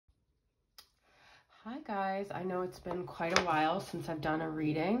Hi guys, I know it's been quite a while since I've done a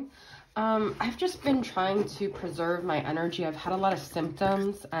reading. I've just been trying to preserve my energy. I've had a lot of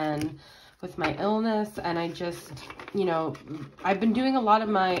symptoms and with my illness, and I just, I've been doing a lot of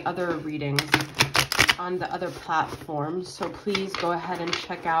my other readings on the other platforms. So please go ahead and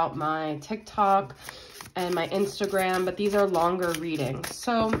check out my TikTok and my Instagram, but these are longer readings.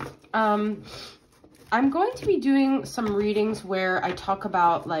 So, I'm going to be doing some readings where I talk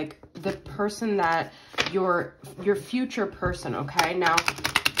about like the person that your future person, okay? Now,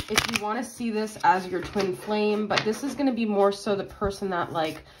 if you want to see this as your twin flame, but this is going to be more so the person that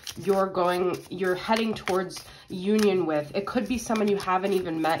like you're heading towards union with. It could be someone you haven't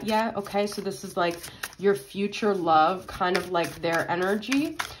even met yet, okay? So this is like your future love, kind of like their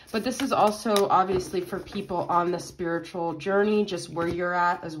energy. But this is also obviously for people on the spiritual journey, just where you're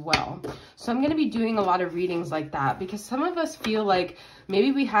at as well. So I'm going to be doing a lot of readings like that because some of us feel like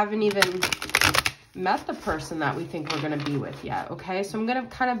maybe we haven't even met the person that we think we're going to be with yet, okay? So I'm going to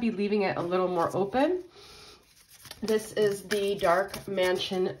kind of be leaving it a little more open. This is the Dark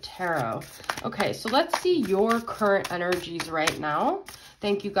Mansion Tarot. Okay, so let's see your current energies right now.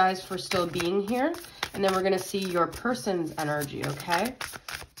 Thank you guys for still being here. And then we're going to see your person's energy, okay?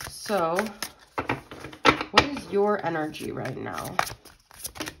 So, what is your energy right now?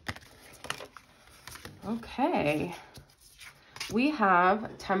 Okay. We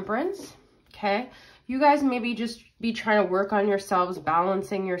have Temperance, okay? You guys maybe just be trying to work on yourselves,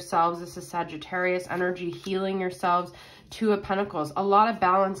 balancing yourselves. This is Sagittarius energy, healing yourselves. Two of Pentacles. A lot of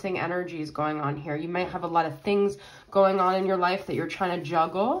balancing energies going on here. You might have a lot of things going on in your life that you're trying to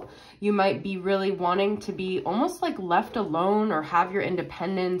juggle. You might be really wanting to be almost like left alone or have your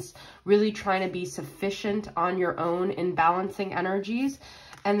independence, really trying to be sufficient on your own in balancing energies.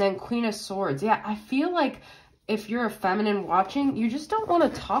 And then Queen of Swords. Yeah, I feel like if you're a feminine watching, you just don't want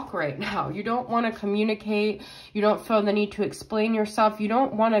to talk right now. You don't want to communicate. You don't feel the need to explain yourself. You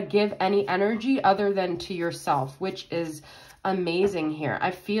don't want to give any energy other than to yourself, which is amazing here.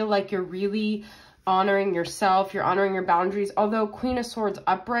 I feel like you're really honoring yourself. You're honoring your boundaries. Although Queen of Swords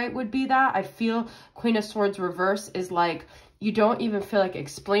upright would be that, I feel Queen of Swords reverse is like you don't even feel like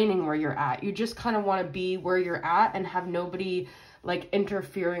explaining where you're at. You just kind of want to be where you're at and have nobody like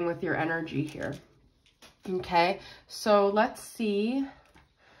interfering with your energy here. Okay, so let's see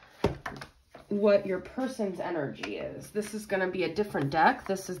what your person's energy is. This is going to be a different deck.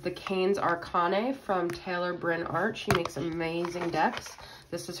 This is the Cain's Arcane from Taylor Bryn Art. She makes amazing decks.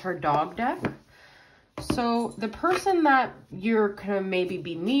 This is her dog deck. So the person that you're going to maybe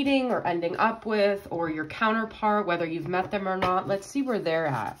be meeting or ending up with, or your counterpart, whether you've met them or not, let's see where they're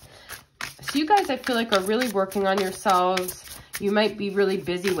at. So you guys, I feel like, are really working on yourselves. You might be really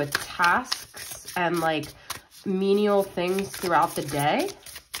busy with tasks and like menial things throughout the day.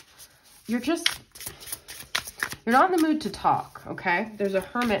 You're not in the mood to talk, okay? There's a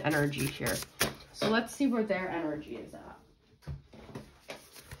Hermit energy here. So let's see where their energy is at.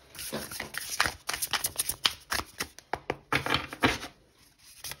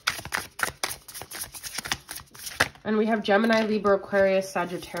 And we have Gemini, Libra, Aquarius,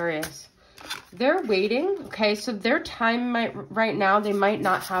 Sagittarius. They're waiting, okay? So their time right now, they might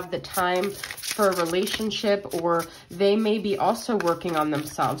not have the time for a relationship, or they may be also working on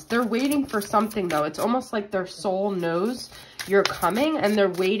themselves. They're waiting for something though. It's almost like their soul knows you're coming and they're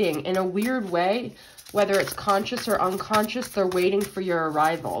waiting in a weird way, whether it's conscious or unconscious, they're waiting for your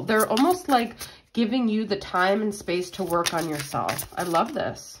arrival. They're almost like giving you the time and space to work on yourself. I love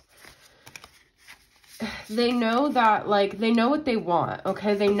this. They know that, like, they know what they want,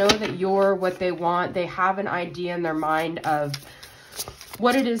 okay? They know that you're what they want. They have an idea in their mind of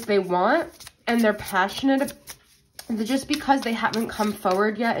what it is they want, and they're passionate. Just because they haven't come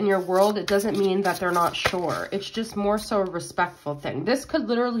forward yet in your world, it doesn't mean that they're not sure. It's just more so a respectful thing. This could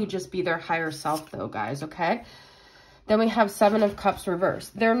literally just be their higher self though, guys, okay? Then we have Seven of Cups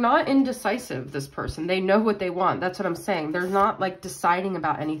reversed. They're not indecisive, this person. They know what they want. That's what I'm saying. They're not like deciding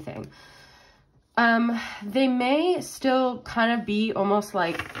about anything. They may still kind of be almost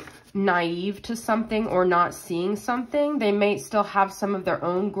like naive to something or not seeing something. They may still have some of their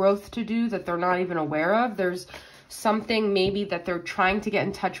own growth to do that they're not even aware of. There's something maybe that they're trying to get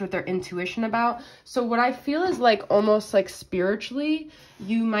in touch with their intuition about. So what I feel is like almost like spiritually,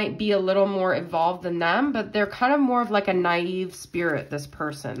 you might be a little more evolved than them, but they're kind of more of like a naive spirit, this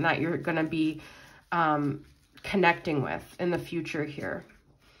person that you're going to be connecting with in the future here.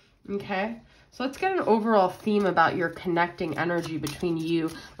 Okay. So let's get an overall theme about your connecting energy between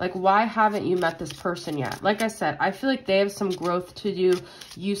you. Like, why haven't you met this person yet? Like I said, I feel like they have some growth to do.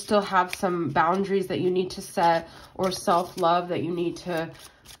 You still have some boundaries that you need to set, or self-love that you need to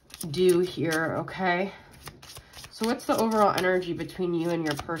do here, okay? So what's the overall energy between you and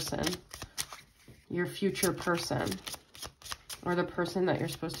your person, your future person, or the person that you're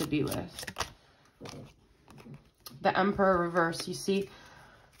supposed to be with? The Emperor reverse, you see,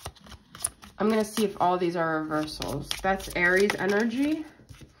 I'm going to see if all these are reversals. That's Aries energy.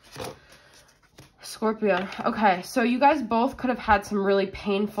 Scorpio. Okay, so you guys both could have had some really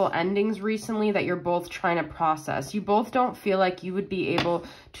painful endings recently that you're both trying to process. You both don't feel like you would be able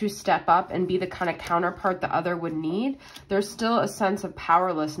to step up and be the kind of counterpart the other would need. There's still a sense of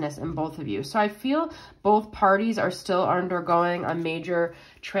powerlessness in both of you. So I feel both parties are still undergoing a major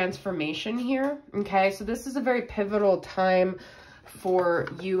transformation here, okay? So this is a very pivotal time for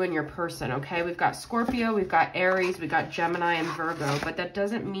you and your person, okay? We've got Scorpio, we've got Aries, we've got Gemini and Virgo, but that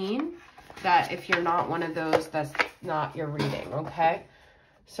doesn't mean that if you're not one of those, that's not your reading, okay?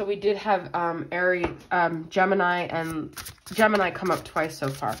 So we did have Aries, Gemini, and Gemini come up twice so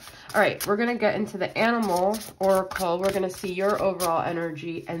far. All right, we're going to get into the animal oracle. We're going to see your overall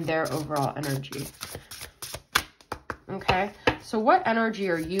energy and their overall energy. Okay, so what energy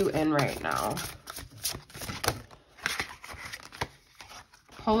are you in right now?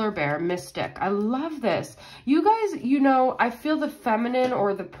 Polar bear, mystic. I love this. You guys, you know, I feel the feminine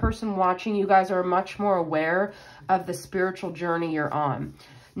or the person watching, you guys are much more aware of the spiritual journey you're on.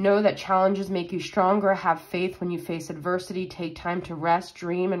 Know that challenges make you stronger. Have faith when you face adversity. Take time to rest,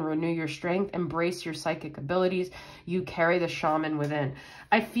 dream, and renew your strength. Embrace your psychic abilities. You carry the shaman within.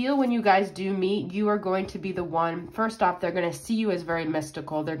 I feel when you guys do meet, you are going to be the one. First off, they're going to see you as very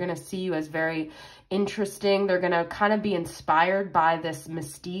mystical. They're going to see you as very interesting. They're going to kind of be inspired by this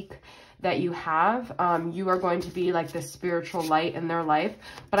mystique that you have. You are going to be like the spiritual light in their life.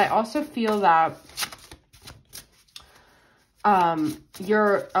 But I also feel that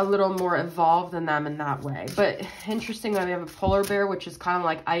you're a little more evolved than them in that way. But interesting that we have a polar bear, which is kind of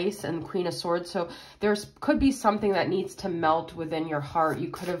like ice, and Queen of Swords. So could be something that needs to melt within your heart. You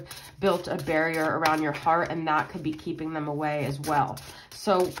could have built a barrier around your heart, and that could be keeping them away as well.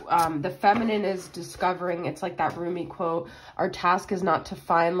 So the feminine is discovering, it's like that Rumi quote, our task is not to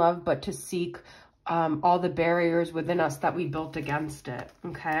find love, but to seek all the barriers within us that we built against it,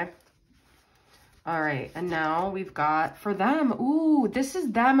 okay? All right, and now we've got, for them, ooh, this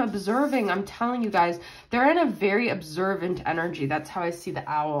is them observing. I'm telling you guys, they're in a very observant energy. That's how I see the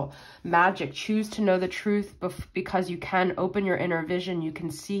owl. Magic, choose to know the truth because you can open your inner vision. You can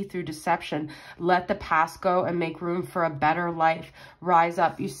see through deception. Let the past go and make room for a better life. Rise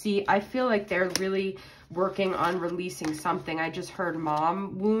up. You see, I feel like they're really working on releasing something. I just heard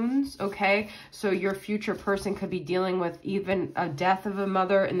mom wounds, okay? So your future person could be dealing with even a death of a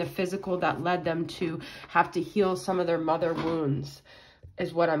mother in the physical that led them to have to heal some of their mother wounds,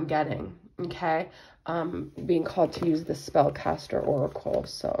 is what I'm getting, okay? Being called to use the spellcaster oracle.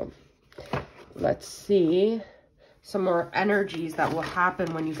 So let's see some more energies that will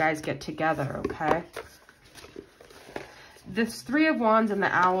happen when you guys get together, okay? This Three of Wands and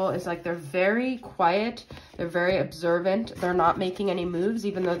the owl is like they're very quiet. They're very observant. They're not making any moves,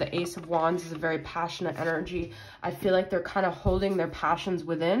 even though the Ace of Wands is a very passionate energy. I feel like they're kind of holding their passions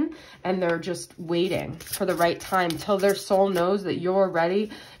within, and they're just waiting for the right time till their soul knows that you're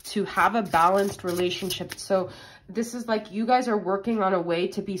ready to have a balanced relationship. So this is like you guys are working on a way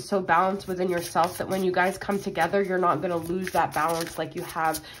to be so balanced within yourself that when you guys come together, you're not going to lose that balance like you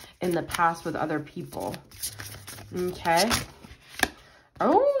have in the past with other people. Okay.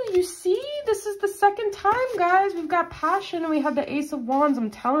 Oh, you see, this is the second time, guys. We've got passion and we have the Ace of Wands, I'm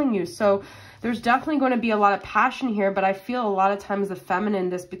telling you. So there's definitely going to be a lot of passion here, but I feel a lot of times the feminine,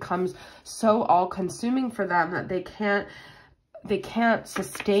 this becomes so all-consuming for them that they can't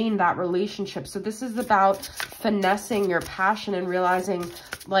sustain that relationship. So this is about finessing your passion and realizing,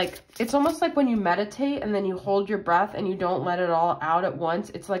 like, it's almost like when you meditate and then you hold your breath and you don't let it all out at once.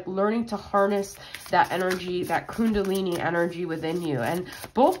 It's like learning to harness that energy, that Kundalini energy within you. And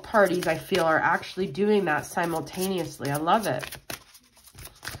both parties, I feel, are actually doing that simultaneously. I love it.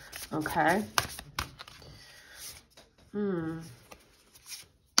 Okay.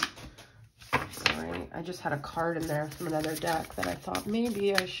 Sorry, I just had a card in there from another deck that I thought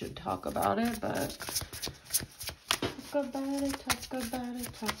maybe I should talk about it, but talk about it, talk about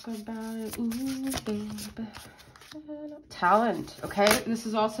it, talk about it. Ooh, baby. Talent, okay? This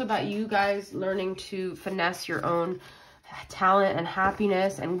is also about you guys learning to finesse your own talent and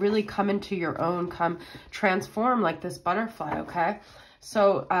happiness and really come into your own, come transform like this butterfly, okay?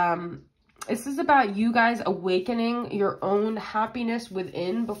 So, This is about you guys awakening your own happiness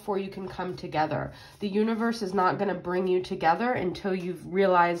within before you can come together. The universe is not going to bring you together until you've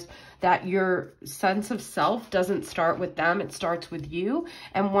realized that your sense of self doesn't start with them. It starts with you.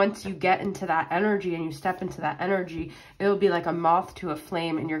 And once you get into that energy and you step into that energy, it'll be like a moth to a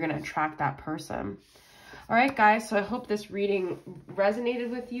flame and you're going to attract that person. All right, guys, so I hope this reading resonated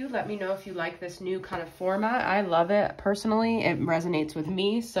with you. Let me know if you like this new kind of format. I love it personally. It resonates with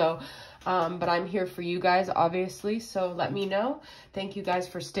me. So, but I'm here for you guys, obviously. So let me know. Thank you guys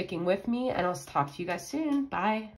for sticking with me, and I'll talk to you guys soon. Bye.